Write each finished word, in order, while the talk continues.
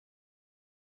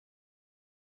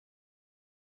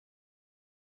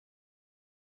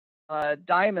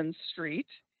Diamond Street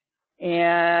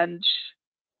and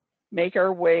make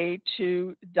our way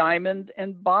to Diamond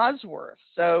and Bosworth.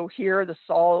 So here the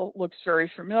Saul looks very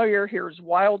familiar. Here's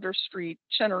Wilder Street.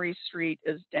 Chenery Street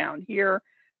is down here.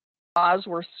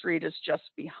 Bosworth Street is just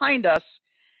behind us.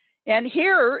 And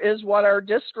here is what our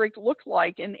district looked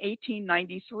like in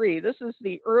 1893. This is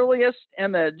the earliest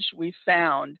image we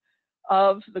found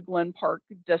of the Glen Park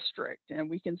district. And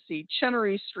we can see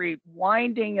Chenery Street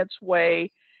winding its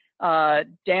way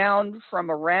down from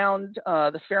around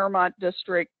the Fairmont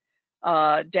district,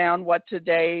 down what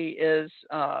today is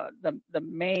the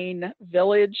main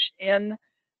village in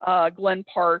Glen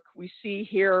Park. We see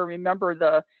here, remember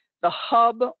the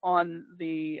hub on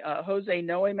the Jose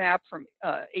Noe map from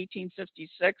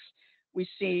 1856. We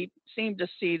seem to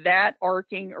see that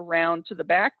arcing around to the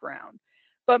background.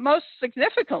 But most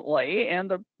significantly, and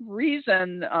the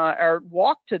reason our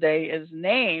walk today is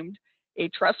named A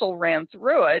Trestle Ran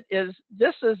Through It, is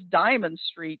this is Diamond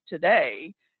Street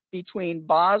today between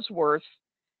Bosworth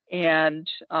and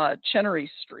Chenery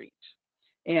Street.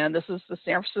 And this is the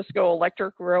San Francisco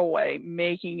Electric Railway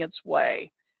making its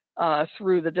way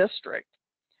through the district.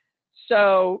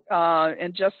 So,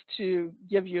 and just to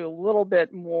give you a little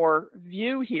bit more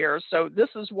view here, so this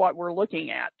is what we're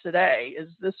looking at today, is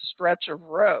this stretch of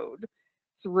road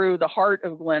through the heart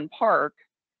of Glen Park.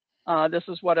 This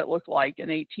is what it looked like in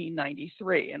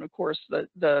 1893. And of course,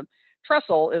 the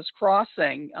trestle is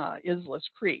crossing Islas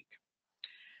Creek.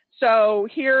 So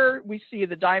here we see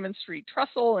the Diamond Street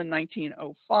Trestle in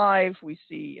 1905. We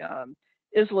see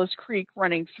Islas Creek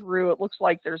running through. It looks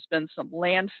like there's been some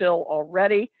landfill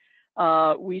already.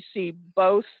 We see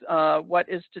both what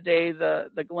is today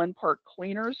the Glen Park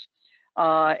Cleaners,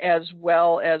 as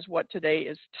well as what today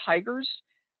is Tigers.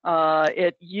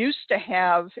 It used to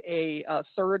have a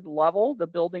third level, the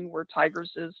building where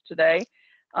Tigers is today,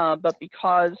 but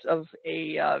because of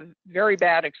a very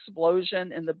bad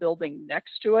explosion in the building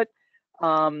next to it,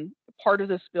 part of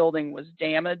this building was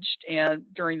damaged, and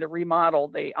during the remodel,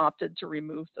 they opted to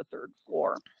remove the third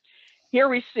floor. Here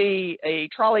we see a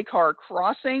trolley car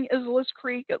crossing Islas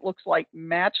Creek. It looks like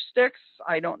matchsticks.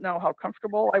 I don't know how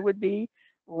comfortable I would be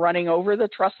running over the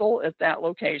trestle at that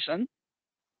location.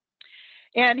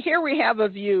 And here we have a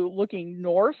view looking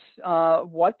north,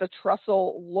 what the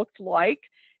trestle looked like.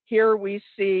 Here we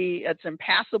see it's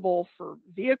impassable for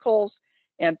vehicles,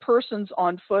 and persons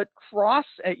on foot cross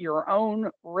at your own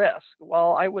risk.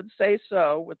 Well, I would say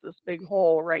so with this big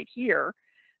hole right here.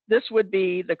 This would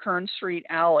be the Kern Street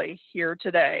Alley here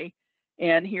today.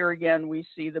 And here again, we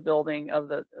see the building of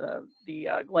the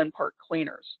Glen Park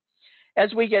Cleaners.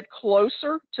 As we get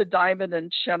closer to Diamond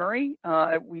and Chenery,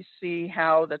 we see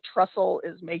how the trestle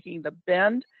is making the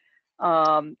bend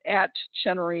at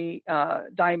Chenery,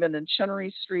 Diamond and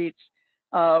Chenery Streets.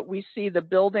 We see the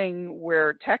building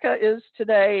where Tekka is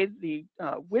today, the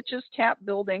Witch's Cap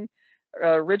building,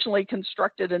 originally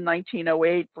constructed in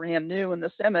 1908, brand new in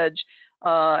this image,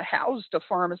 housed a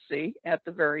pharmacy at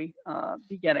the very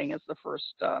beginning as the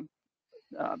first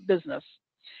business.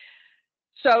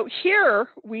 So here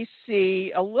we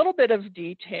see a little bit of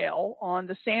detail on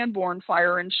the Sanborn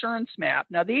Fire Insurance Map.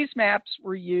 Now these maps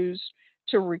were used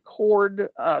to record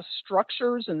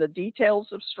structures and the details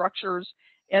of structures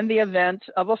in the event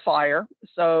of a fire,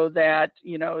 so that,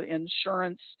 you know,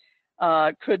 insurance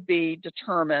could be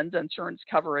determined, insurance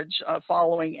coverage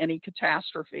following any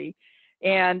catastrophe.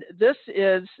 And this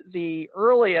is the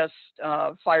earliest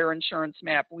fire insurance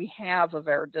map we have of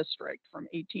our district from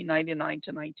 1899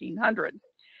 to 1900.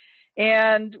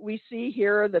 And we see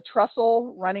here the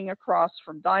trestle running across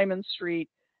from Diamond Street.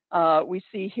 We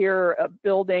see here a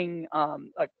building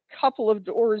a couple of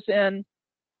doors in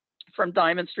from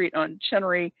Diamond Street on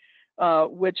Chenery,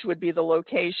 which would be the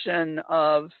location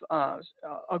of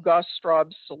Auguste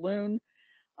Straub's Saloon.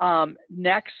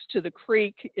 Next to the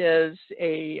creek is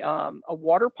a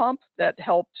water pump that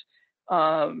helped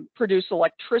produce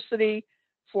electricity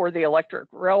for the electric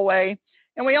railway.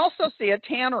 And we also see a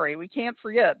tannery. We can't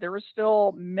forget there were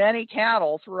still many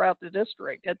cattle throughout the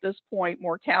district. At this point,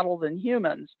 more cattle than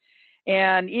humans.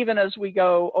 And even as we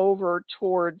go over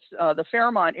towards the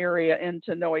Fairmont area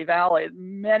into Noe Valley,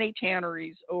 many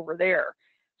tanneries over there.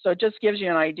 So it just gives you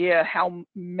an idea how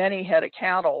many head of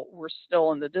cattle were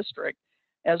still in the district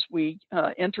as we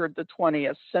entered the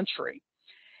 20th century.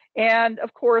 And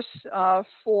of course,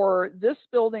 for this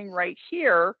building right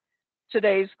here,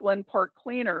 today's Glen Park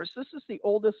Cleaners, this is the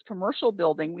oldest commercial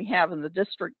building we have in the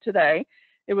district today.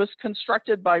 It was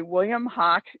constructed by William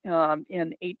Hawk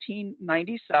in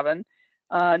 1897,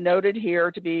 noted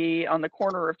here to be on the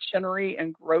corner of Chenery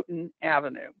and Groton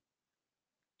Avenue.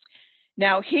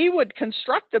 Now, he would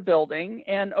construct a building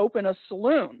and open a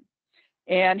saloon.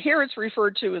 And here it's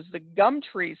referred to as the Gum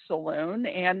Tree Saloon.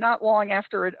 And not long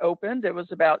after it opened, it was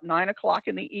about 9 o'clock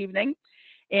in the evening.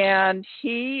 And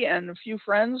he and a few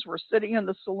friends were sitting in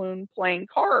the saloon playing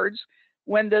cards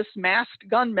when this masked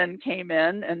gunman came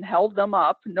in and held them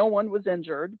up. No one was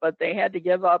injured, but they had to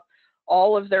give up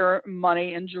all of their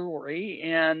money and jewelry.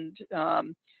 And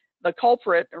the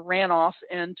culprit ran off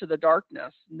into the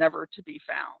darkness, never to be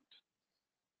found.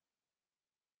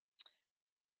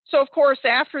 So, of course,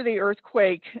 after the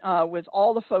earthquake, with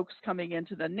all the folks coming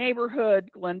into the neighborhood,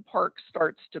 Glen Park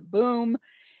starts to boom.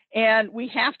 And we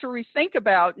have to rethink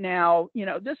about now, you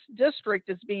know, this district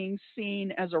is being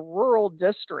seen as a rural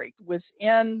district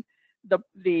within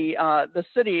the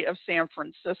city of San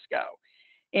Francisco.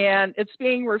 And it's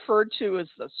being referred to as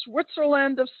the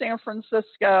Switzerland of San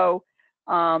Francisco.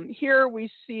 Here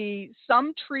we see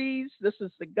some trees. This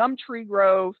is the Gum Tree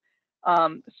Grove.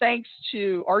 Thanks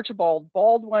to Archibald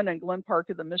Baldwin and Glen Park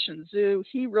of the Mission Zoo.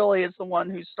 He really is the one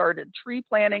who started tree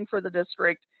planting for the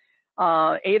district.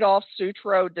 Adolph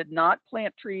Sutro did not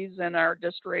plant trees in our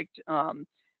district,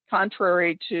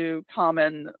 contrary to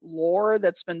common lore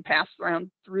that's been passed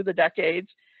around through the decades.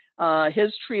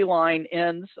 His tree line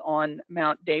ends on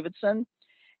Mount Davidson.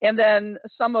 And then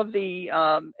some of the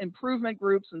improvement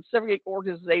groups and civic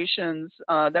organizations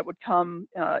that would come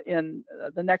in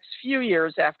the next few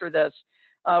years after this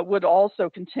would also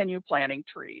continue planting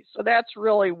trees. So that's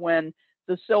really when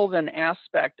the Sylvan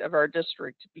aspect of our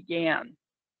district began.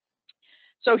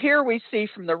 So here we see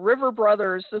from the River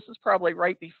Brothers, this is probably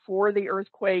right before the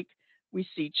earthquake. We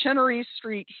see Chinnery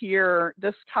Street here.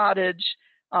 This cottage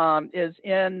is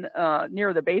in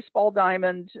near the baseball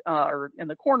diamond, or in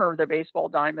the corner of the baseball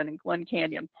diamond in Glen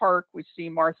Canyon Park. We see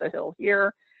Martha Hill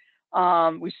here.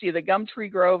 We see the Gum Tree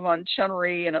Grove on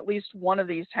Chinnery, and at least one of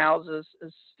these houses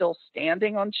is still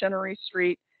standing on Chinnery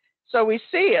Street. So we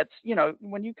see it's, you know,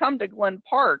 when you come to Glen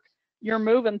Park, you're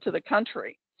moving to the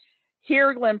country.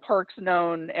 Here, Glen Park's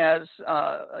known as,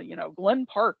 you know, Glen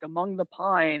Park among the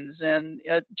pines, and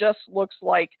it just looks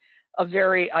like a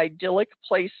very idyllic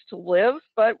place to live,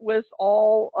 but with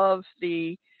all of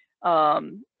the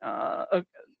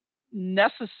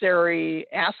necessary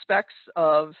aspects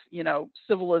of, you know,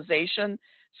 civilization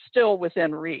still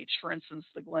within reach. For instance,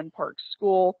 the Glen Park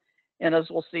School, and as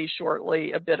we'll see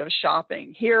shortly, a bit of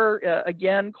shopping. Here,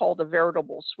 again, called a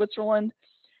veritable Switzerland.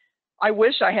 I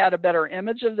wish I had a better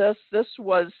image of this. This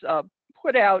was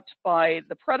put out by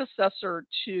the predecessor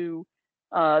to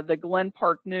the Glen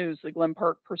Park News, the Glen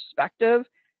Park Perspective,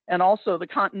 and also the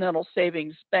Continental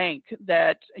Savings Bank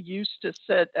that used to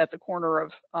sit at the corner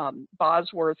of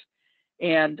Bosworth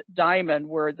and Diamond,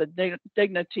 where the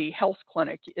Dignity Health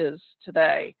Clinic is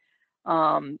today.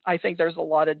 I think there's a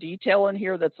lot of detail in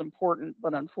here that's important,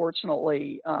 but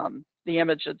unfortunately, the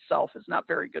image itself is not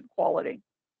very good quality.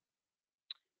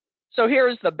 So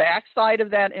here's the back side of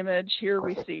that image. Here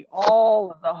we see all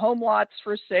of the home lots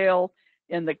for sale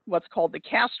in the what's called the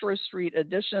Castro Street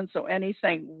addition. So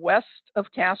anything west of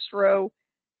Castro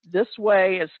this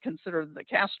way is considered the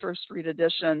Castro Street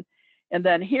addition. And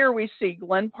then here we see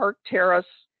Glen Park Terrace,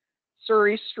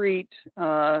 Surrey Street,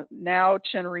 now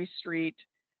Chinnery Street,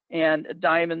 and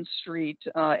Diamond Street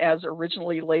as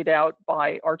originally laid out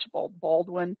by Archibald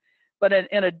Baldwin. But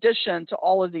in addition to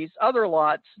all of these other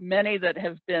lots, many that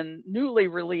have been newly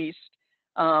released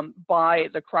by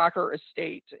the Crocker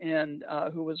Estate, and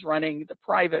who was running the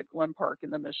private Glen Park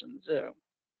and the Mission Zoo.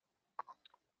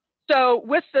 So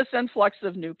with this influx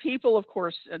of new people, of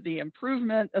course, the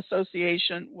Improvement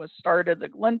Association was started, the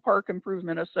Glen Park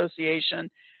Improvement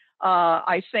Association.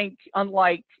 I think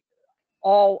unlike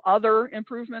all other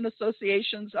improvement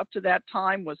associations up to that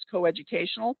time was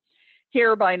coeducational.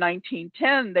 Here by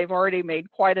 1910, they've already made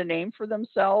quite a name for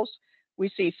themselves. We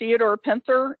see Theodore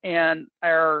Pinther and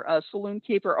our saloon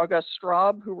keeper, August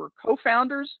Straub, who were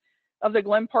co-founders of the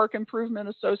Glen Park Improvement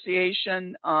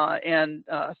Association, and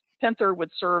Pinther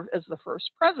would serve as the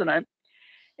first president.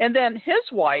 And then his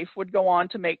wife would go on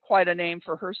to make quite a name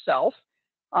for herself.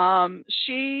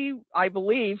 She, I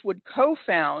believe, would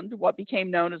co-found what became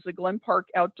known as the Glen Park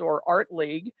Outdoor Art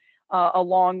League,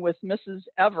 along with Mrs.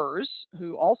 Evers,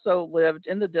 who also lived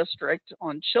in the district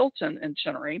on Chilton and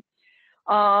Chinnery.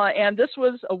 And this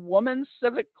was a women's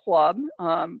civic club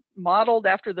modeled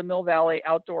after the Mill Valley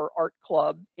Outdoor Art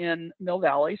Club in Mill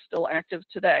Valley, still active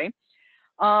today.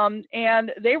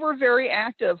 And they were very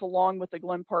active along with the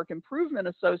Glen Park Improvement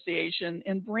Association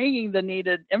in bringing the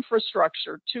needed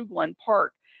infrastructure to Glen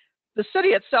Park. The city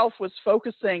itself was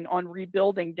focusing on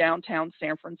rebuilding downtown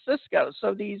San Francisco.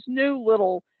 So these new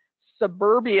little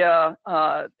suburbia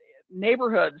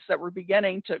neighborhoods that were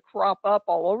beginning to crop up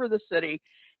all over the city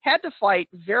had to fight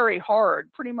very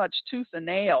hard, pretty much tooth and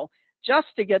nail, just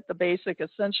to get the basic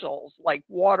essentials like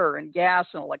water and gas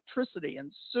and electricity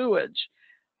and sewage.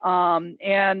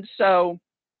 And so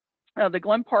the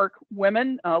Glen Park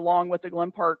women, along with the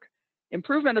Glen Park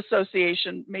Improvement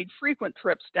Association, made frequent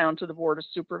trips down to the Board of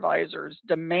Supervisors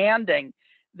demanding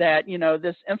that, you know,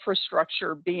 this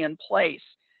infrastructure be in place.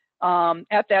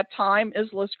 At that time,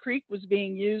 Islas Creek was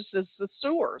being used as the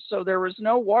sewer, so there was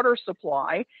no water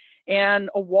supply, and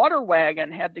a water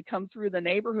wagon had to come through the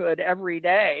neighborhood every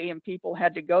day, and people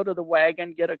had to go to the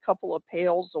wagon, get a couple of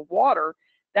pails of water.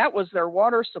 That was their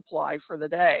water supply for the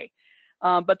day.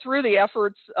 But through the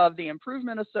efforts of the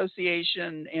Improvement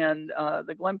Association and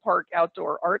the Glen Park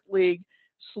Outdoor Art League,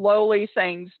 slowly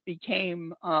things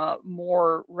became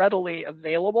more readily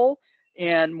available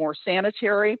and more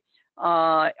sanitary.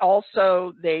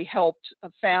 Also, they helped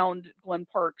found Glen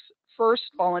Park's first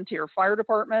volunteer fire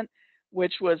department,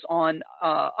 which was on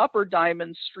Upper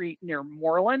Diamond Street near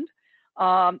Moreland.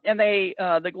 And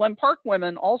the Glen Park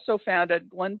women also founded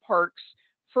Glen Park's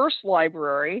first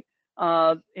library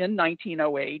in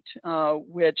 1908,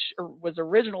 which was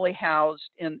originally housed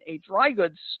in a dry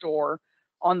goods store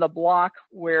on the block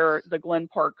where the Glen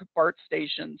Park BART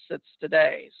station sits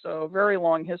today. So a very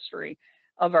long history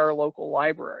of our local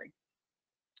library.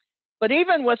 But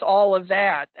even with all of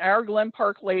that, our Glen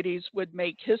Park ladies would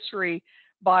make history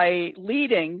by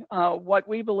leading what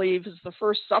we believe is the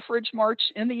first suffrage march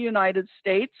in the United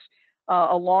States,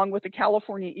 along with the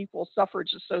California Equal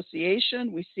Suffrage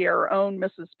Association. We see our own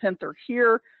Mrs. Pinther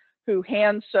here, who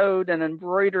hand sewed and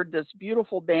embroidered this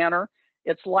beautiful banner.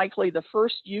 It's likely the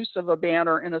first use of a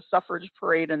banner in a suffrage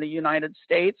parade in the United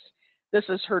States. This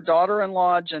is her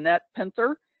daughter-in-law, Jeanette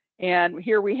Pinther. And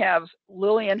here we have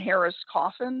Lillian Harris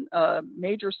Coffin, a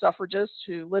major suffragist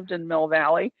who lived in Mill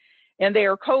Valley. And they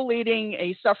are co-leading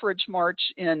a suffrage march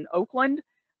in Oakland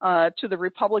to the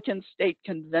Republican State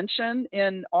Convention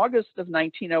in August of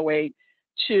 1908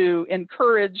 to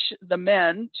encourage the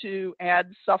men to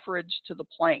add suffrage to the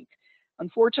plank.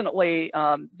 Unfortunately,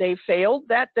 they failed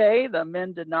that day. The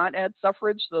men did not add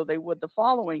suffrage, though they would the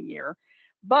following year.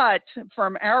 But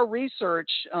from our research,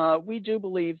 we do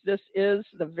believe this is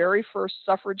the very first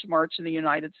suffrage march in the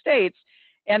United States.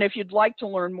 And if you'd like to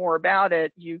learn more about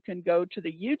it, you can go to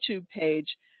the YouTube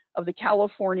page of the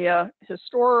California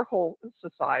Historical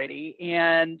Society,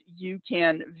 and you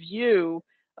can view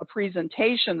a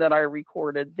presentation that I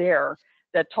recorded there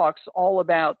that talks all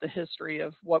about the history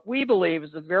of what we believe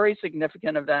is a very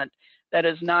significant event that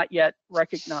is not yet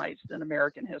recognized in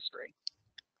American history.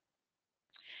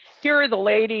 Here are the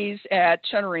ladies at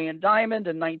Chenery and Diamond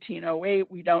in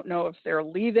 1908. We don't know if they're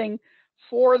leaving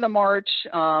for the march.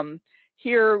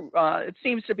 Here, it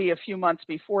seems to be a few months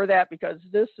before that, because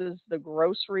this is the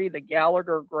grocery, the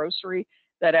Gallagher grocery,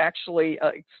 that actually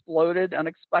exploded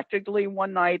unexpectedly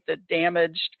one night that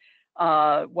damaged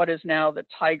what is now the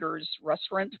Tiger's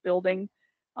restaurant building.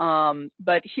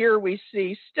 But here we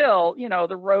see still, you know,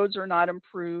 the roads are not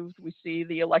improved. We see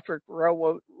the electric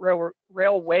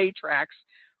railway tracks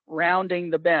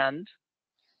rounding the bend.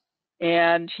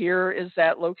 And here is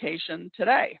that location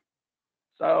today.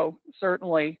 So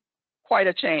certainly quite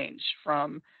a change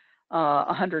from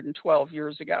 112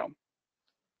 years ago.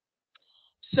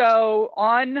 So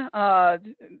on,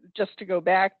 just to go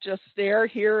back just there,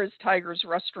 here is Tiger's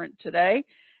Restaurant today.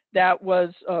 That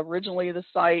was originally the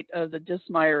site of the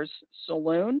Dismeyer's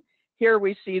Saloon. Here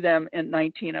we see them in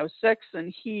 1906,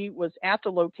 and he was at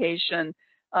the location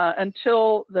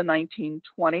until the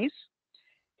 1920s.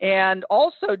 And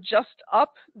also just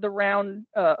up the around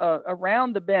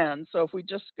the bend, so if we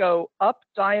just go up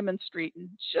Diamond Street, and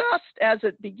just as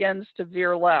it begins to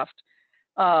veer left,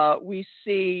 we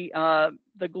see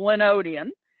the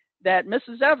Glenodian that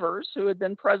Mrs. Evers, who had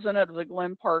been president of the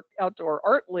Glen Park Outdoor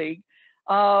Art League,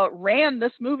 ran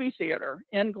this movie theater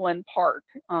in Glen Park.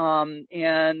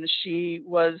 And she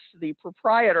was the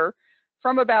proprietor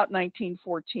from about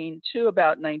 1914 to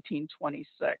about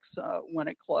 1926 when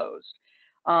it closed.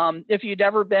 If you'd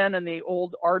ever been in the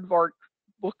old Aardvark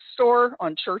bookstore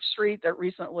on Church Street that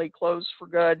recently closed for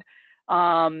good,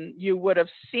 you would have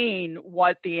seen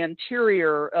what the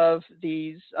interior of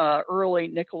these early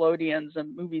Nickelodeons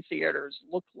and movie theaters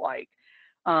looked like.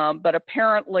 But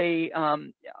apparently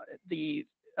the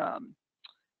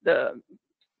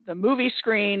movie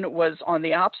screen was on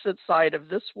the opposite side of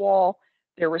this wall.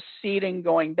 There was seating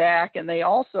going back, and they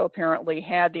also apparently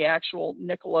had the actual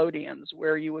Nickelodeons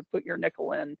where you would put your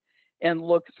nickel in and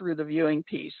look through the viewing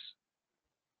piece.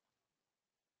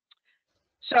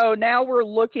 So now we're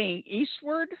looking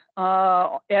eastward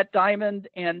at Diamond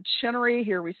and Chinnery.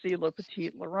 Here we see Le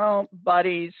Petit Laurent,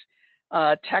 Buddy's,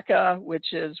 Teca,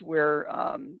 which is where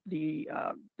the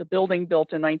building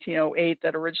built in 1908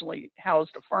 that originally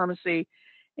housed a pharmacy,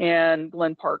 and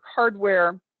Glen Park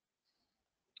Hardware.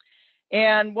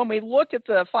 And when we look at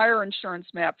the fire insurance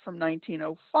map from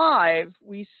 1905,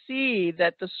 we see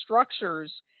that the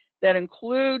structures that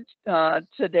include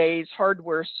today's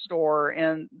hardware store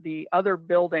and the other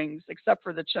buildings, except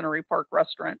for the Chinnery Park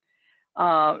restaurant,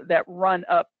 that run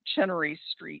up Chinnery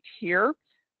Street here.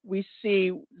 We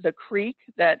see the creek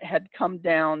that had come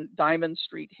down Diamond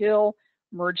Street Hill,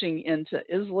 merging into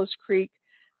Islas Creek.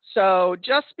 So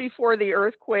just before the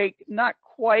earthquake, not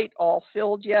quite all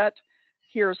filled yet.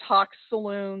 Here's Hawk's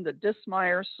Saloon, the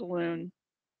Dismeyer Saloon.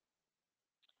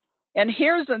 And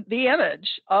here's the image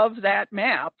of that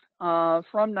map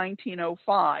from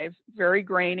 1905, very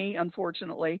grainy,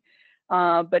 unfortunately.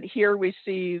 But here we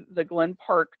see the Glen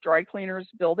Park Dry Cleaners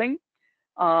building.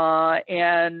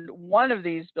 And one of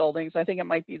these buildings, I think it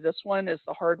might be this one, is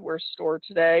the hardware store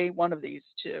today, one of these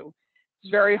two. It's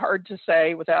very hard to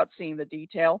say without seeing the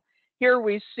detail. Here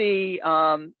we see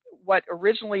what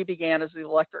originally began as the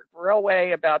electric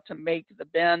railway about to make the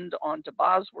bend onto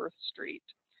Bosworth Street.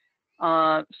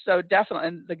 So definitely,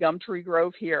 and the Gum Tree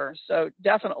Grove here. So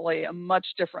definitely a much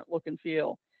different look and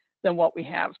feel than what we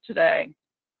have today.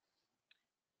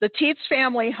 The Tietz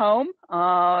family home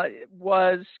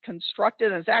was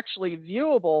constructed and is actually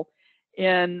viewable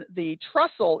in the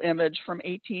Trestle image from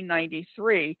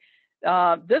 1893.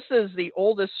 This is the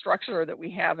oldest structure that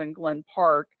we have in Glen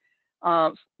Park.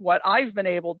 What I've been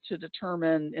able to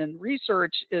determine in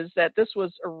research is that this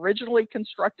was originally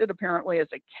constructed apparently as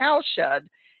a cow shed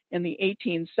in the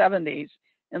 1870s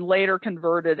and later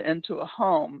converted into a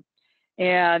home.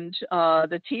 And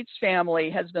the Tietz family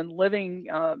has been living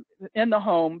in the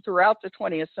home throughout the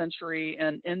 20th century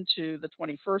and into the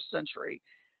 21st century.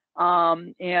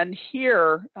 And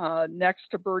here, next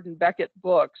to Bird and Beckett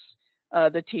Books,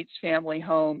 the Tietz family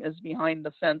home is behind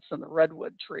the fence and the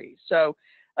redwood tree. So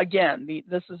again,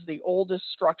 this is the oldest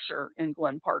structure in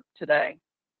Glen Park today.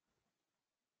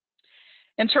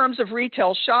 In terms of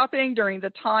retail shopping, during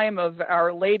the time of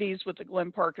Our Ladies with the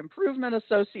Glen Park Improvement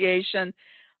Association,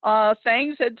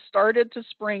 things had started to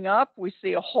spring up. We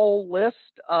see a whole list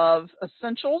of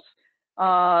essentials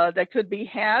that could be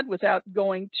had without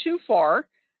going too far.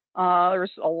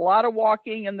 There's a lot of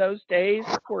walking in those days.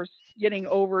 Of course, getting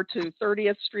over to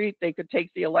 30th Street, they could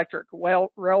take the electric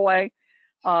railway.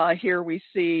 Here we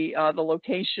see the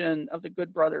location of the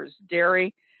Good Brothers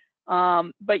Dairy.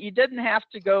 But you didn't have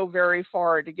to go very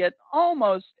far to get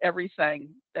almost everything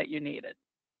that you needed.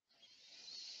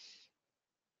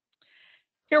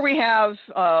 Here we have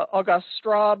August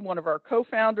Straub, one of our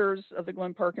co-founders of the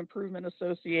Glen Park Improvement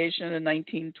Association in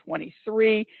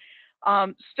 1923.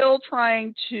 Still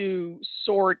trying to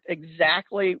sort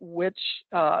exactly which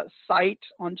site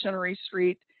on Chinnery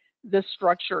Street this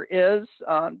structure is.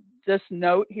 This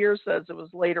note here says it was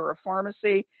later a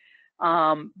pharmacy,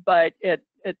 but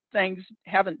things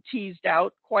haven't teased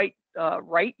out quite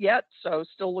right yet, so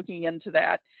still looking into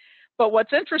that. But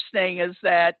what's interesting is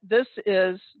that this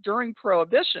is during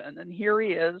Prohibition, and here he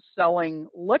is selling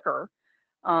liquor,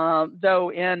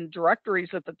 though in directories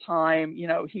at the time, you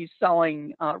know, he's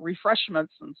selling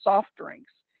refreshments and soft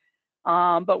drinks.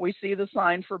 But we see the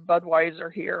sign for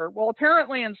Budweiser here. Well,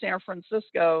 apparently in San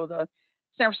Francisco, the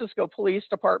San Francisco Police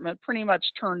Department pretty much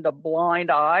turned a blind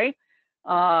eye.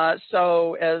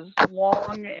 So as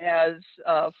long as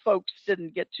folks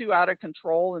didn't get too out of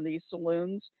control in these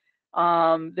saloons,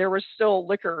 there was still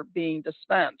liquor being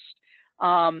dispensed.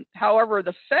 However,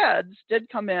 the feds did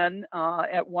come in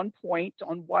at one point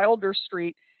on Wilder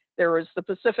Street. There was the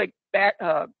Pacific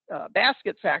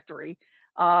Basket Factory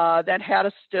that had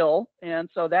a still, and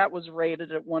so that was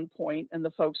raided at one point and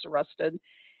the folks arrested.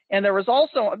 And there was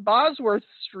also on Bosworth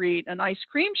Street an ice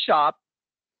cream shop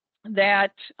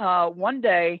that one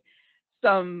day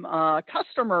some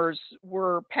customers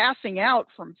were passing out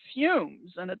from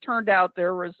fumes, and it turned out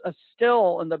there was a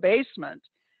still in the basement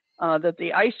that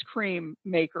the ice cream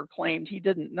maker claimed he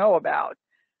didn't know about.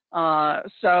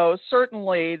 So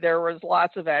certainly there was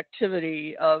lots of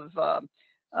activity of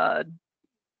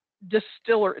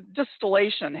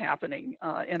distillation happening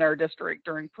in our district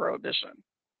during Prohibition.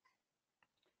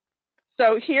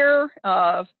 So here,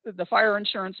 the fire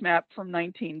insurance map from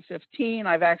 1915,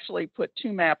 I've actually put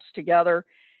two maps together,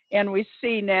 and we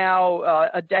see now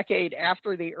a decade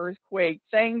after the earthquake,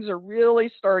 things are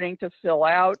really starting to fill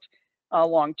out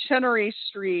along Chinnery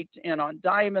Street and on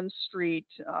Diamond Street,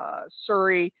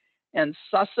 Surrey, and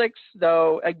Sussex,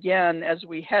 though again, as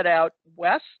we head out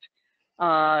west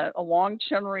along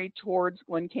Chenery towards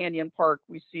Glen Canyon Park,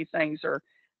 we see things are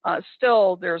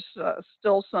there's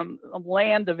still some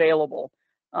land available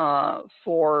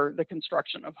for the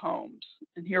construction of homes.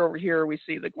 And here over here we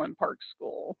see the Glen Park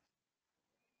School.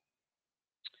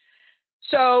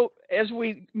 So as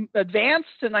we advance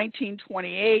to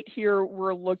 1928, here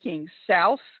we're looking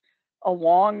south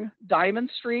along Diamond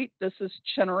Street. This is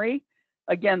Chenery.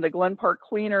 Again, the Glen Park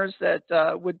Cleaners that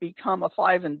would become a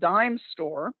 5 and dime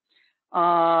store.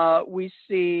 We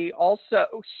see also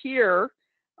here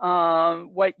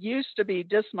what used to be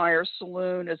Dismeyer's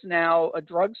Saloon is now a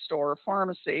drugstore, a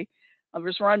pharmacy. It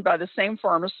was run by the same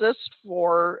pharmacist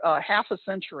for half a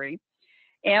century.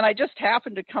 And I just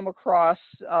happened to come across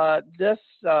this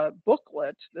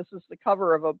booklet. This is the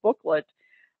cover of a booklet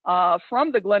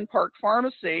from the Glen Park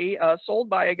Pharmacy, sold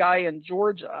by a guy in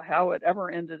Georgia. How it ever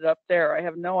ended up there, I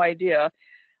have no idea.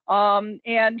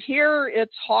 And here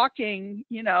it's hawking,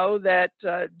 you know, that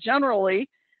generally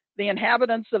the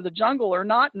inhabitants of the jungle are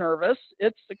not nervous.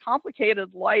 It's the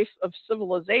complicated life of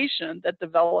civilization that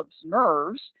develops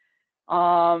nerves,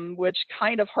 which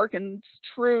kind of harkens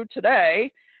true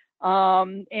today.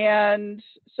 And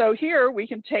so here we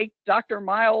can take Dr.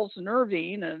 Miles'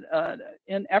 Nervine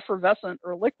in effervescent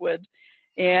or liquid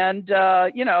and,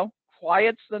 you know,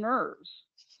 quiets the nerves.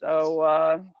 So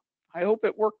I hope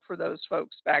it worked for those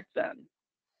folks back then.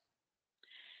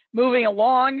 Moving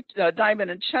along,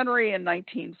 Diamond and Chenery in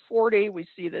 1940, we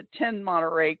see the 10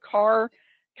 Monterey car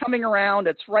coming around.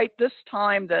 It's right this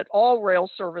time that all rail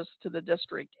service to the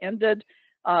district ended.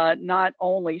 Not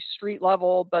only street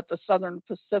level, but the Southern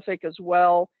Pacific as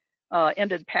well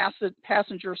ended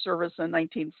passenger service in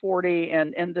 1940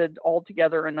 and ended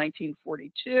altogether in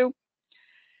 1942.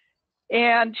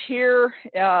 And here,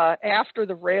 after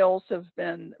the rails have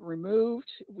been removed,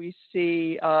 we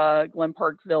see Glen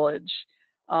Park Village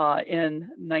in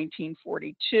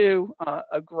 1942,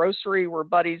 a grocery where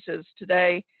Buddy's is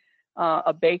today,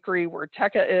 a bakery where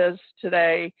Tekka is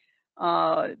today,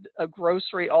 a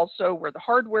grocery also where the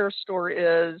hardware store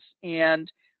is, and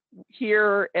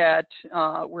here at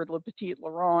where Le Petit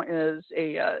Laurent is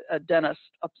a dentist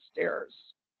upstairs.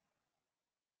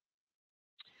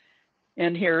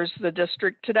 And here's the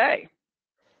district today.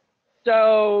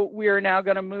 So we are now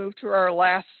going to move to our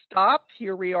last stop.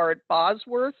 Here we are at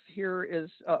Bosworth. Here is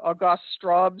August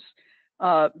Straub's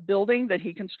building that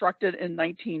he constructed in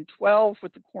 1912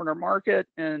 with the corner market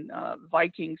and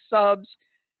Viking subs,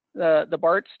 the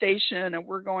BART station, and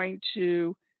we're going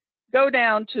to go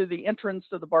down to the entrance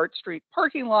of the BART Street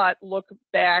parking lot, look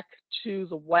back to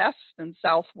the west and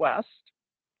southwest.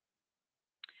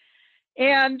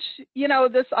 And, you know,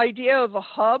 this idea of a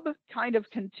hub kind of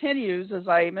continues, as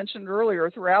I mentioned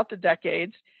earlier, throughout the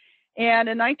decades. And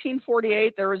in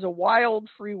 1948, there was a wild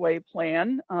freeway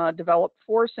plan developed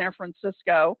for San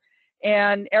Francisco.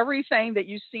 And everything that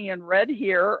you see in red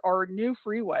here are new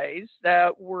freeways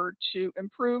that were to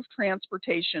improve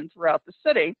transportation throughout the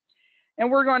city.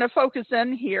 And we're going to focus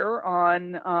in here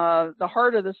on the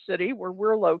heart of the city where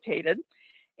we're located.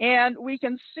 And we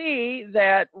can see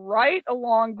that right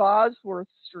along Bosworth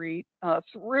Street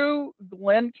through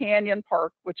Glen Canyon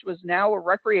Park, which was now a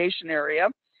recreation area,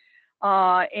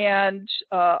 and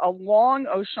along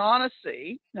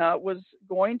O'Shaughnessy was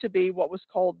going to be what was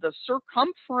called the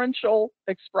Circumferential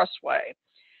Expressway.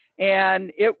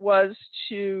 And it was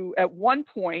to, at one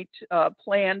point,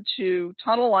 plan to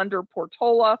tunnel under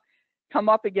Portola, come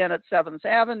up again at 7th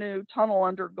Avenue, tunnel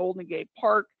under Golden Gate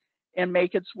Park, and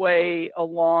make its way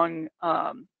along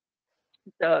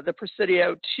the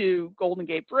Presidio to Golden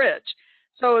Gate Bridge.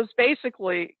 So it was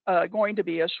basically going to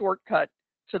be a shortcut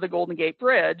to the Golden Gate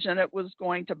Bridge, and it was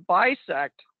going to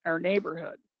bisect our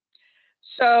neighborhood.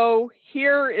 So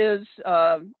here is,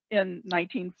 in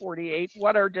 1948,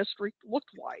 what our district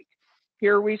looked like.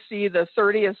 Here we see the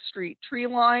 30th Street tree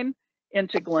line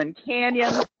into Glen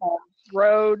Canyon, Palms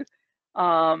Road,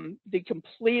 the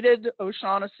completed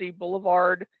O'Shaughnessy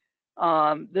Boulevard.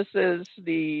 This is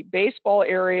the baseball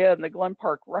area and the Glen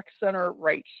Park Rec Center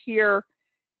right here.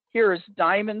 Here is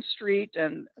Diamond Street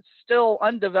and still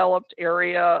undeveloped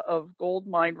area of Gold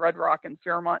Mine, Red Rock, and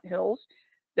Fairmont Hills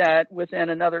that within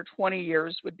another 20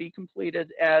 years would be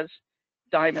completed as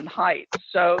Diamond Heights.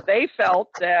 So they felt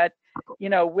that, you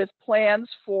know, with plans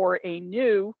for a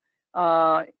new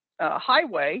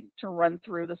highway to run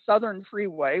through the Southern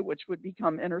Freeway, which would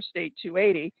become Interstate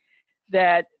 280,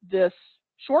 that this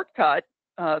shortcut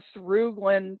through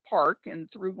Glen Park and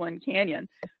through Glen Canyon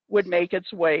would make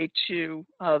its way to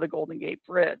the Golden Gate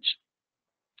Bridge.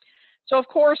 So of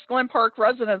course, Glen Park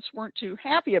residents weren't too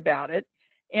happy about it.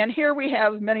 And here we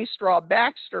have Minnie Straub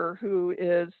Baxter, who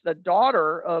is the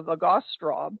daughter of Auguste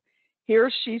Straub. Here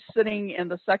she's sitting in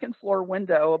the second floor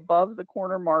window above the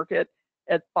corner market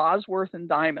at Bosworth and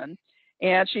Diamond.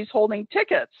 And she's holding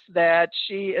tickets that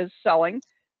she is selling,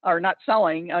 or not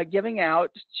selling, giving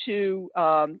out to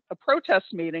a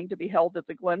protest meeting to be held at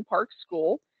the Glen Park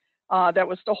School that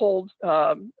was to hold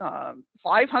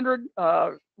 500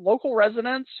 local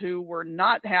residents who were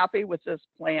not happy with this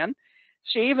plan.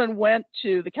 She even went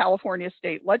to the California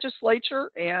State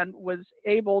Legislature and was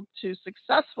able to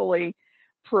successfully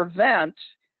prevent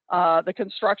the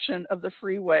construction of the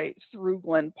freeway through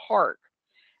Glen Park.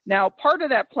 Now, part of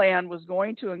that plan was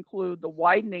going to include the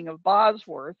widening of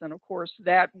Bosworth, and of course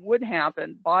that would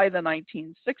happen by the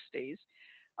 1960s.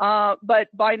 But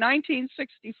by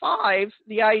 1965,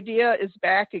 the idea is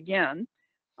back again.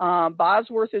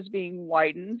 Bosworth is being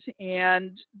widened,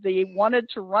 and they wanted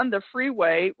to run the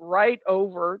freeway right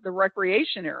over the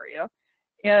recreation area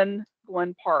in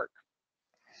Glen Park.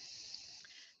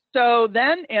 So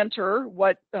then enter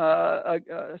what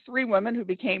three women who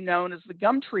became known as the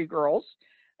Gum Tree Girls,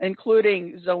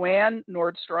 including Zoanne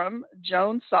Nordstrom,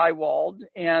 Joan Seiwald,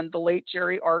 and the late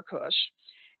Jerry Arkush.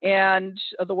 And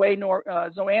the way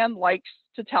Zoanne likes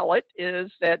to tell it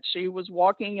is that she was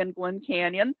walking in Glen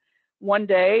Canyon one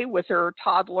day with her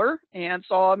toddler and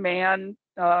saw a man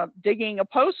digging a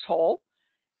post hole.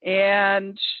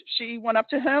 And she went up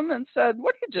to him and said,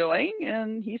 "What are you doing?"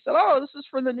 And he said, "Oh, this is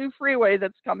for the new freeway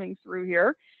that's coming through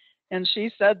here." And she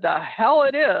said, "The hell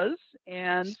it is."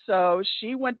 And so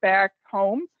she went back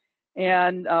home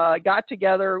and got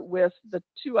together with the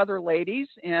two other ladies,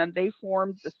 and they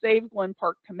formed the Save Glen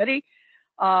Park Committee,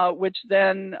 which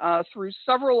then, through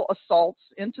several assaults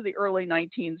into the early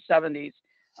 1970s,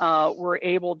 were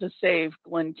able to save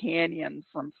Glen Canyon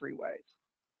from freeways.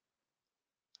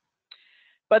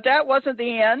 But that wasn't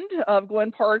the end of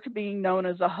Glen Park being known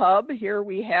as a hub. Here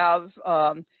we have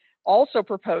also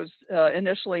proposed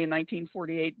initially in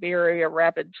 1948 Bay Area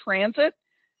Rapid Transit,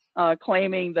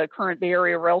 claiming the current Bay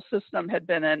Area rail system had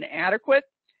been inadequate,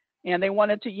 and they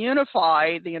wanted to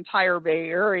unify the entire Bay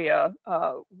Area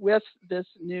with this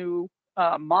new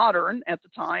modern, at the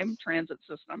time, transit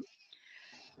system.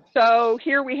 So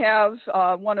here we have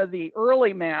one of the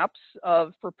early maps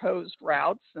of proposed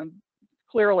routes, and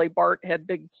clearly BART had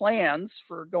big plans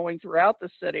for going throughout the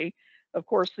city. Of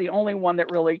course, the only one that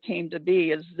really came to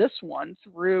be is this one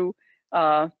through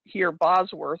here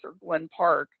Bosworth or Glen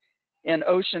Park and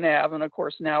Ocean Ave, and of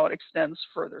course now it extends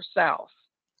further south.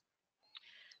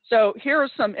 So here are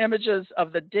some images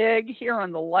of the dig. Here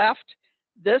on the left,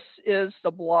 this is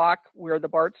the block where the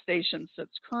BART station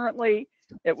sits currently.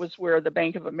 It was where the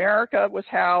Bank of America was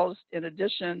housed, in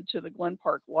addition to the Glen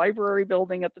Park Library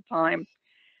building at the time.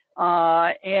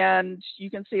 And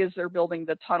you can see as they're building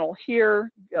the tunnel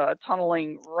here,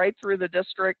 tunneling right through the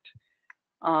district.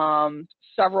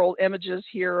 Several images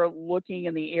here looking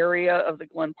in the area of the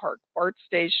Glen Park BART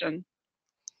station.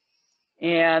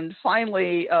 And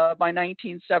finally, by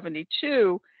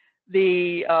 1972,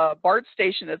 the BART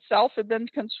station itself had been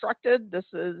constructed. This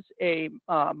is a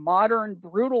modern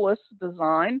brutalist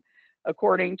design,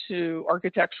 according to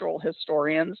architectural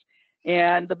historians.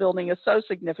 And the building is so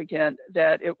significant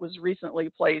that it was recently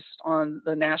placed on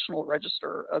the National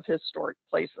Register of Historic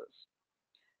Places.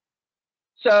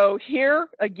 So here,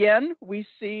 again, we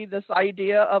see this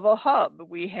idea of a hub.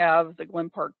 We have the Glen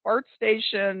Park BART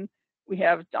station, we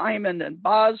have Diamond and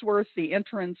Bosworth, the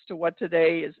entrance to what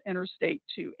today is Interstate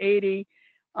 280.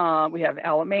 We have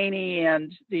Alemany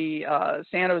and the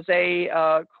San Jose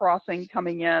crossing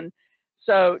coming in.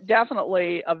 So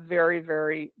definitely a very,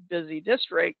 very busy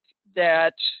district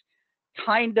that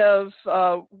kind of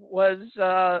was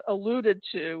alluded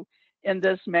to in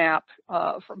this map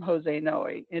from Jose Noe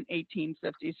in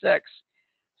 1856.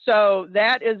 So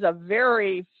that is a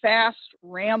very fast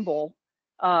ramble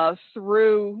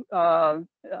through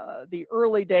the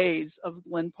early days of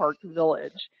Glen Park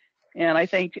Village. And I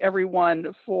thank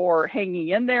everyone for hanging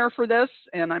in there for this,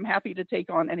 and I'm happy to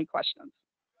take on any questions.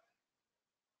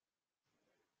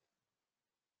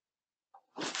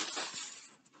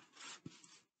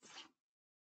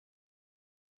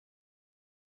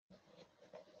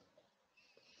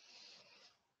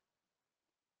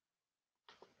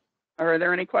 Are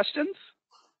there any questions?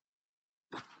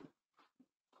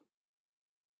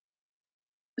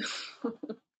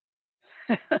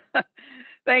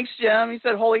 Thanks, Jim. He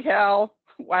said, "Holy cow."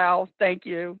 Wow, thank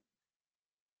you.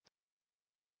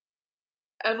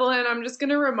 Evelyn, I'm just going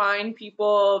to remind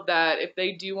people that if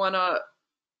they do want to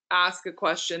ask a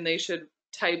question, they should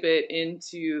type it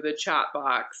into the chat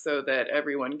box so that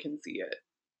everyone can see it.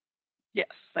 Yes,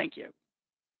 thank you.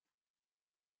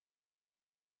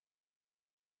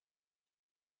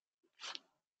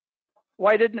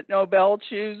 Why didn't Nobel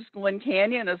choose Glen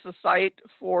Canyon as the site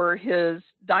for his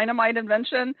dynamite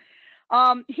invention?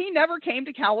 He never came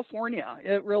to California.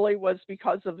 It really was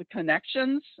because of the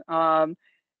connections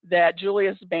that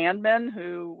Julius Bandman,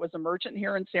 who was a merchant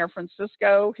here in San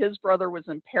Francisco, his brother was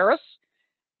in Paris.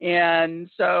 And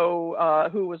so,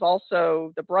 who was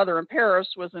also the brother in Paris,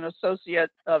 was an associate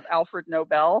of Alfred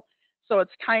Nobel. So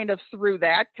it's kind of through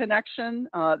that connection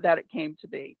that it came to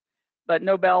be. But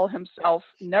Nobel himself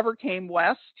never came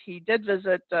west. He did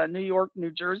visit New York,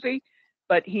 New Jersey,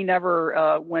 but he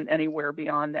never went anywhere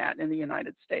beyond that in the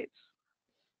United States.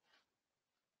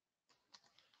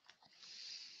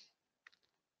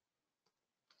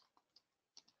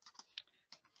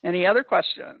 Any other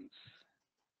questions?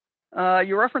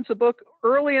 You reference a book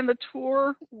early in the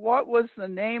tour. What was the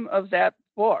name of that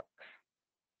book?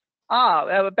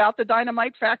 About the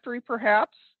dynamite factory,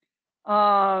 perhaps.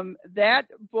 That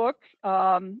book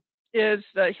is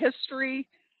the history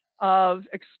of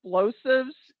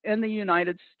explosives in the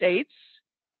United States.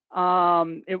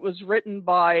 It was written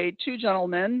by two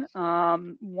gentlemen.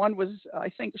 One was, I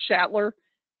think, Shatler,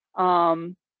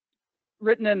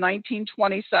 written in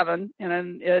 1927,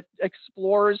 and it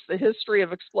explores the history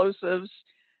of explosives,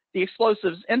 the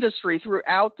explosives industry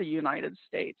throughout the United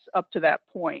States up to that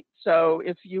point. So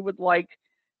if you would like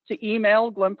to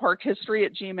email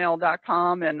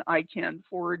glenparkhistory@gmail.com, and I can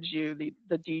forward you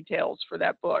the details for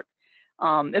that book.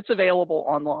 It's available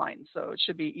online, so it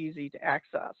should be easy to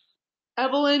access.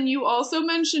 Evelyn, you also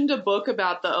mentioned a book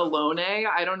about the Ohlone.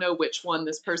 I don't know which one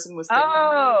this person was thinking.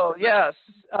 Oh, yes.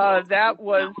 That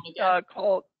was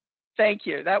called, thank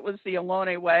you. That was the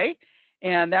Ohlone Way.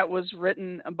 And that was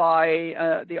written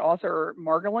by the author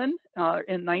Margolin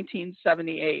in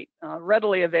 1978.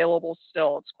 Readily available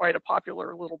still. It's quite a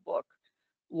popular little book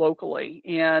locally.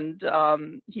 And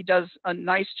he does a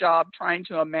nice job trying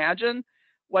to imagine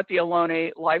what the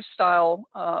Ohlone lifestyle,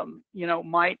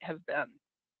 might have been.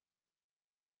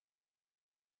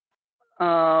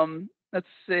 Let's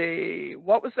see,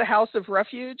 what was the House of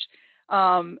Refuge?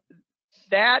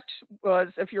 That was,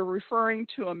 if you're referring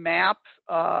to a map,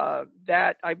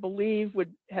 that I believe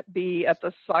would be at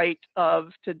the site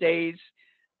of today's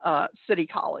City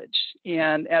College.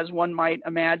 And as one might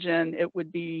imagine, it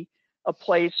would be a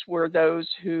place where those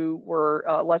who were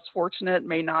less fortunate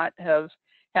may not have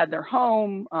had their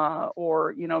home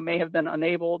or, may have been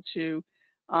unable to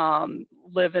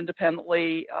live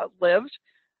independently lived.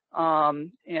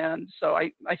 And so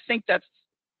I think that's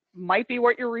might be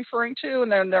what you're referring to.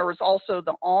 And then there was also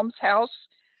the Alms House,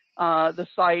 the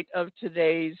site of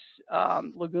today's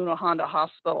Laguna Honda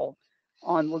Hospital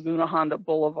on Laguna Honda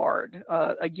Boulevard,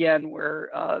 again, where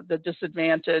the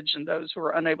disadvantaged and those who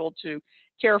are unable to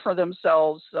care for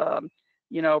themselves,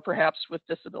 perhaps with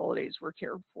disabilities, were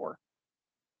cared for.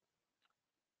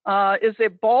 Is a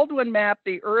Baldwin map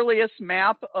the earliest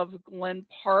map of Glen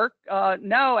Park?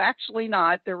 No, actually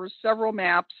not. There were several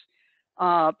maps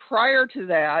prior to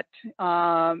that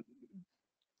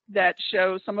that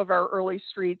show some of our early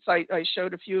streets. I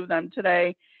showed a few of them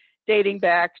today, dating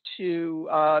back to,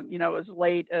 as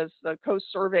late as the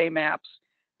Coast Survey maps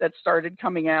that started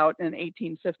coming out in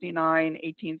 1859,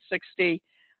 1860.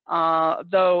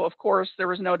 Though, of course, there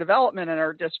was no development in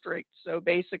our district. So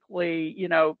basically,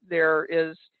 there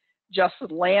is just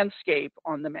the landscape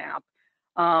on the map.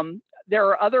 There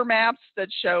are other maps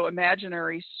that show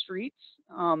imaginary streets.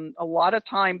 A lot of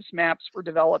times maps were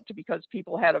developed because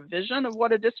people had a vision of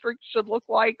what a district should look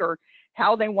like or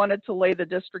how they wanted to lay the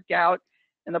district out.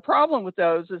 And the problem with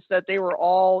those is that they were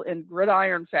all in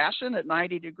gridiron fashion at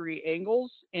 90-degree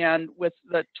angles. And with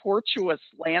the tortuous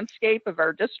landscape of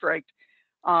our district,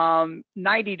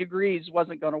 90 degrees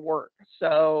wasn't going to work.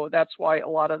 So that's why a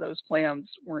lot of those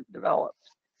plans weren't developed.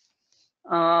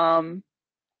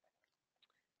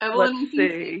 Evelyn, let's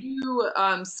see. You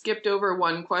skipped over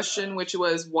one question, which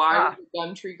was why were the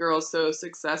Gum Tree Girls so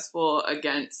successful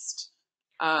against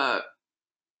the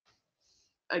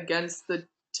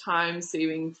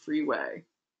time-saving freeway?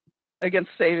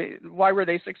 Why were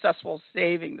they successful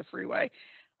saving the freeway?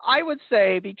 I would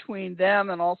say between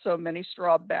them and also Minnie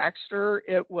Straub Baxter,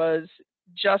 it was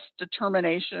just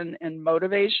determination and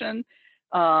motivation.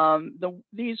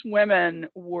 These women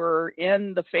were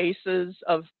in the faces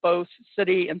of both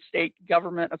city and state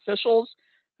government officials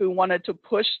who wanted to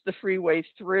push the freeway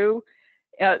through.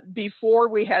 Before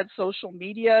we had social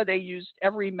media, they used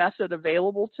every method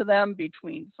available to them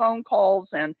between phone calls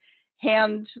and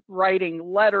handwriting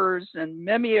letters and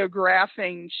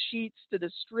mimeographing sheets to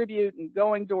distribute and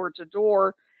going door to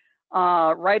door,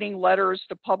 writing letters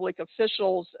to public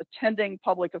officials, attending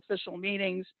public official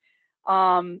meetings.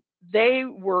 They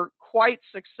were quite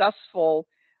successful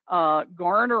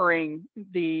garnering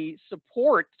the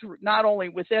support through, not only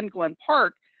within Glen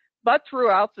Park, but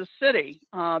throughout the city,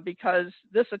 because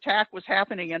this attack was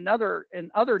happening in other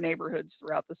neighborhoods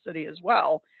throughout the city as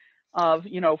well, of,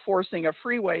 you know, forcing a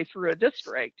freeway through a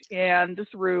district. And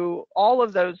through all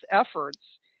of those efforts,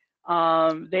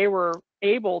 they were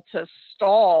able to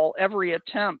stall every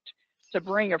attempt to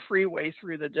bring a freeway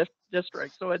through the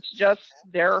district. So it's just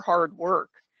their hard work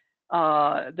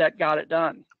that got it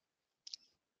done.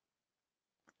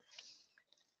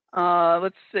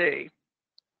 Let's see.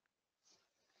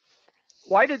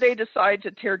 Why did they decide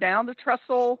to tear down the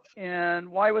trestle, and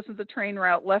why wasn't the train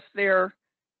route left there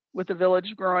with the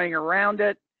village growing around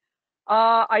it?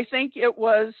 I think it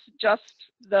was just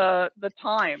the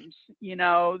times, you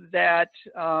know, that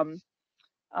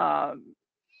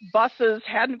buses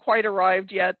hadn't quite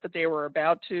arrived yet, but they were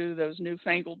about to. Those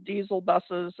newfangled diesel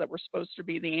buses that were supposed to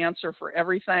be the answer for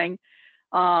everything.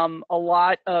 A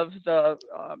lot of the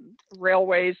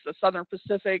railways, the Southern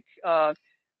Pacific,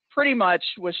 pretty much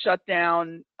was shut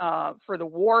down for the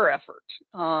war effort.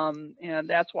 And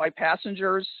that's why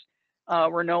passengers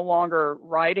were no longer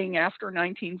riding after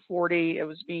 1940. It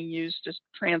was being used to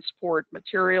transport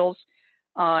materials.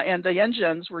 And the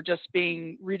engines were just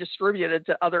being redistributed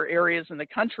to other areas in the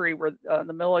country where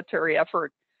the military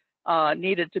effort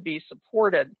needed to be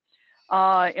supported.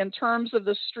 In terms of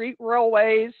the street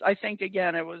railways, I think,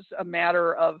 again, it was a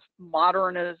matter of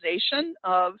modernization,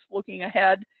 of looking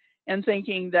ahead and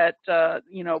thinking that,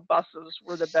 you know, buses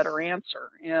were the better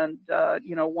answer. And,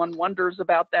 you know, one wonders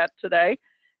about that today.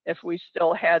 If we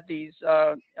still had these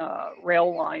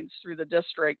rail lines through the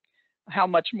district, how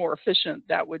much more efficient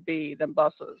that would be than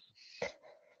buses.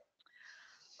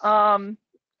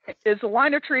 Is the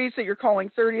line of trees that you're calling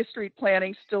 30th Street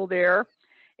planting still there?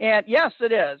 And yes,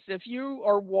 it is. If you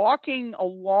are walking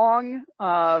along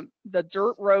the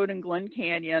dirt road in Glen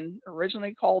Canyon,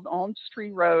 originally called Elm Tree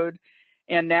Road,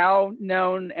 and now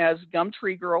known as Gum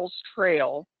Tree Girls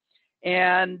Trail,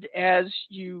 and as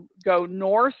you go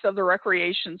north of the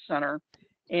recreation center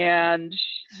and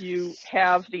you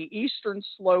have the eastern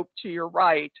slope to your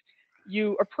right,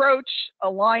 you approach a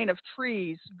line of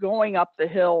trees going up the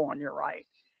hill on your right.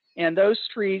 And those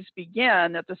trees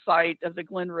begin at the site of the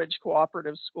Glen Ridge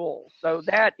Cooperative School. So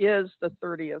that is the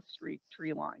 30th Street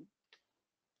tree line.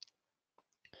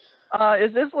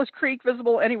 Is Islas Creek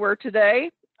visible anywhere today?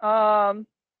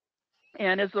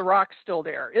 And is the rock still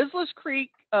there? Islas Creek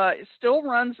still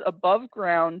runs above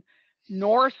ground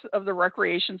north of the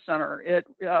recreation center. It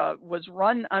was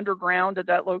run underground at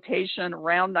that location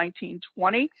around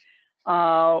 1920,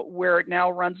 where it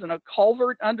now runs in a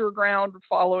culvert underground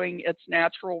following its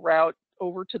natural route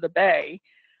over to the bay.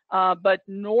 But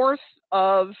north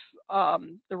of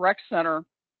the rec center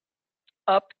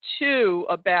up to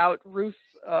about Ruth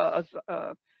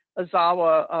Azawa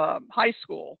High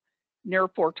School, near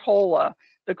Portola,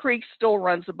 the creek still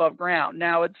runs above ground.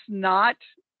 Now, it's not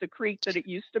the creek that it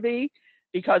used to be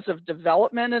because of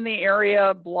development in the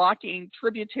area, blocking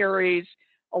tributaries.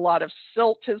 A lot of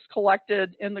silt has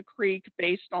collected in the creek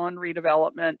based on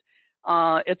redevelopment.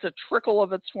 It's a trickle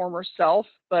of its former self,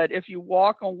 but if you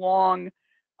walk along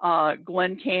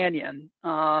Glen Canyon,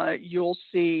 you'll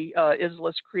see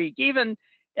Islas Creek, even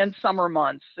in summer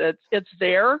months. It's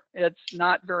there. It's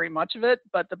not very much of it,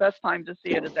 but the best time to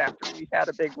see it is after we've had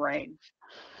a big rain.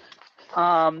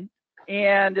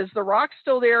 And is the rock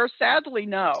still there? Sadly,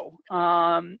 no.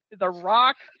 The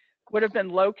rock would have been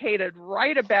located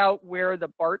right about where the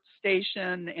BART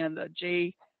station and the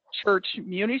J Church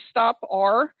Muni Stop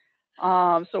are.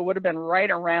 So it would have been right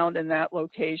around in that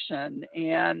location.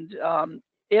 And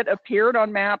it appeared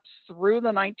on maps through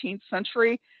the 19th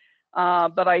century.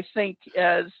 But I think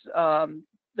as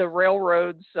the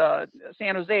railroads,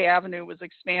 San Jose Avenue was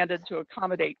expanded to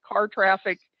accommodate car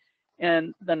traffic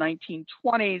in the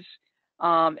 1920s.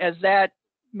 As that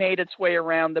made its way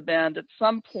around the bend, at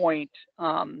some point,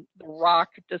 the rock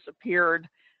disappeared.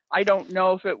 I don't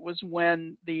know if it was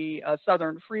when the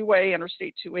Southern Freeway,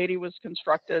 Interstate 280, was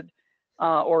constructed,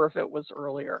 or if it was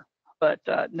earlier. But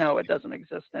no, it doesn't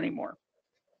exist anymore.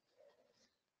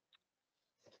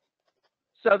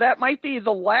 So that might be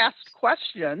the last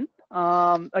question.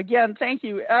 Again, thank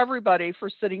you everybody for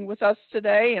sitting with us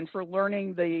today and for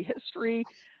learning the history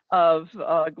of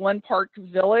Glen Park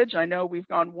Village. I know we've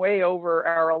gone way over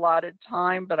our allotted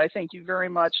time, but I thank you very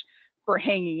much for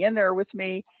hanging in there with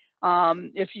me.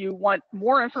 If you want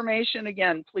more information,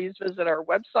 again, please visit our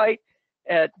website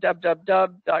at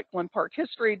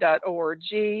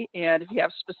www.glenparkhistory.org. And if you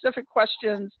have specific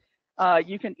questions,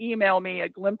 you can email me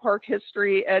at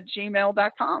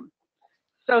glenparkhistory@gmail.com.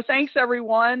 So thanks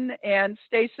everyone, and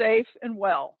stay safe and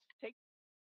well.